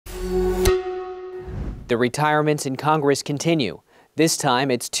The retirements in Congress continue. This time,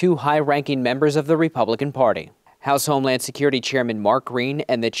 it's two high-ranking members of the Republican Party. House Homeland Security Chairman Mark Green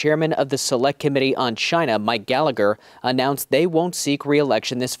and the chairman of the Select Committee on China, Mike Gallagher, announced they won't seek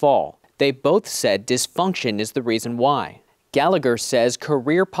re-election this fall. They both said dysfunction is the reason why. Gallagher says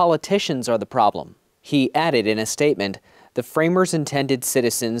career politicians are the problem. He added in a statement, "The framers intended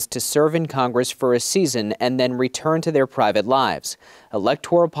citizens to serve in Congress for a season and then return to their private lives.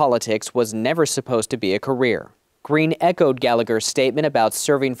 Electoral politics was never supposed to be a career." Green echoed Gallagher's statement about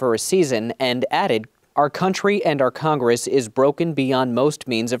serving for a season and added, "Our country and our Congress is broken beyond most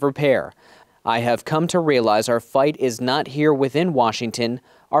means of repair. I have come to realize our fight is not here within Washington.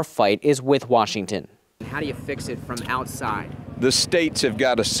 Our fight is with Washington." How do you fix it from outside? The states have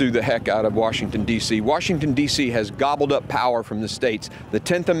got to sue the heck out of Washington, D.C. Washington, D.C. has gobbled up power from the states. The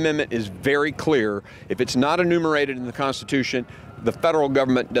 10th Amendment is very clear. If it's not enumerated in the Constitution, the federal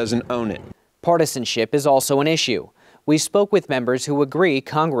government doesn't own it. Partisanship is also an issue. We spoke with members who agree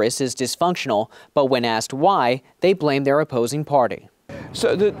Congress is dysfunctional, but when asked why, they blame their opposing party.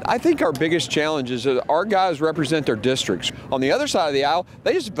 So I think our biggest challenge is that our guys represent their districts. On the other side of the aisle,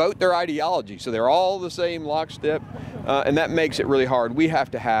 they just vote their ideology. So they're all the same lockstep, and that makes it really hard. We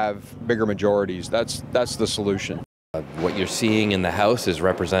have to have bigger majorities. That's the solution. What you're seeing in the House is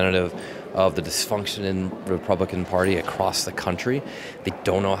representative of the dysfunction in the Republican Party across the country. They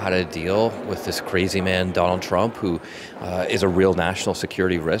don't know how to deal with this crazy man, Donald Trump, who is a real national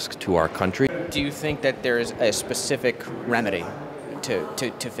security risk to our country. Do you think that there's a specific remedy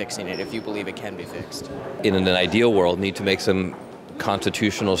to fixing it, if you believe it can be fixed? In an ideal world, need to make some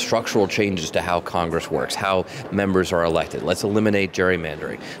constitutional structural changes to how Congress works, how members are elected. Let's eliminate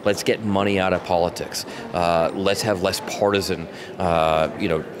gerrymandering. Let's get money out of politics. Let's have less partisan,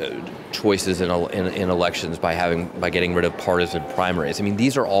 choices in elections by getting rid of partisan primaries. I mean,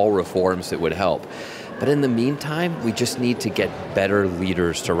 these are all reforms that would help. But in the meantime, we just need to get better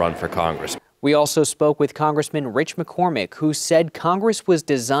leaders to run for Congress. We also spoke with Congressman Rich McCormick, who said Congress was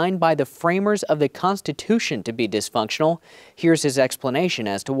designed by the framers of the Constitution to be dysfunctional. Here's his explanation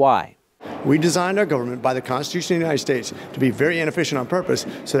as to why. We designed our government by the Constitution of the United States to be very inefficient on purpose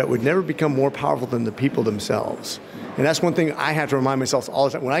so that it would never become more powerful than the people themselves. And that's one thing I have to remind myself all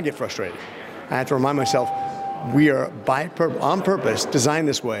the time when I get frustrated. I have to remind myself we are on purpose designed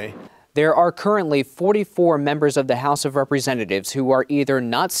this way. There are currently 44 members of the House of Representatives who are either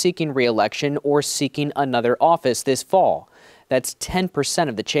not seeking re-election or seeking another office this fall. That's 10%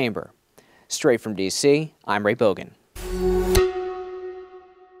 of the chamber. Straight from D.C., I'm Ray Bogan.